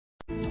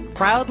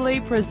Proudly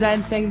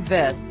presenting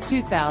this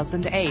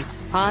 2008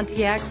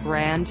 Pontiac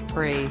Grand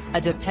Prix. A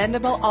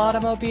dependable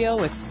automobile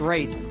with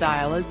great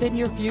style is in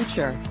your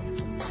future.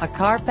 A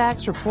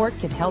Carfax report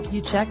can help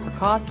you check for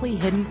costly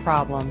hidden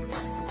problems.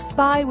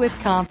 Buy with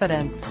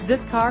confidence.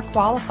 This car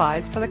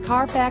qualifies for the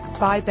Carfax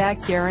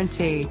buyback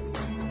guarantee.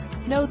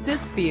 Note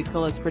this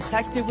vehicle is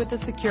protected with a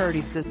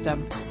security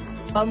system.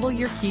 Fumble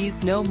your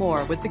keys no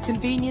more with the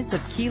convenience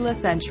of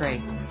keyless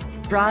entry.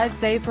 Drive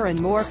safer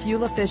and more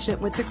fuel efficient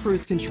with the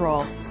cruise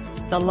control.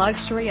 The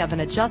luxury of an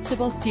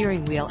adjustable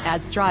steering wheel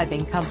adds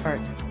driving comfort.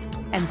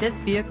 And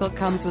this vehicle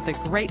comes with a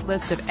great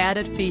list of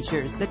added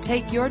features that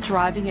take your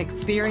driving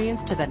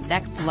experience to the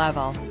next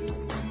level.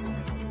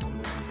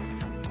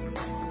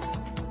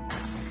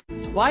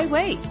 Why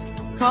wait?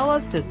 Call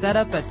us to set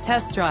up a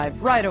test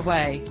drive right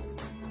away.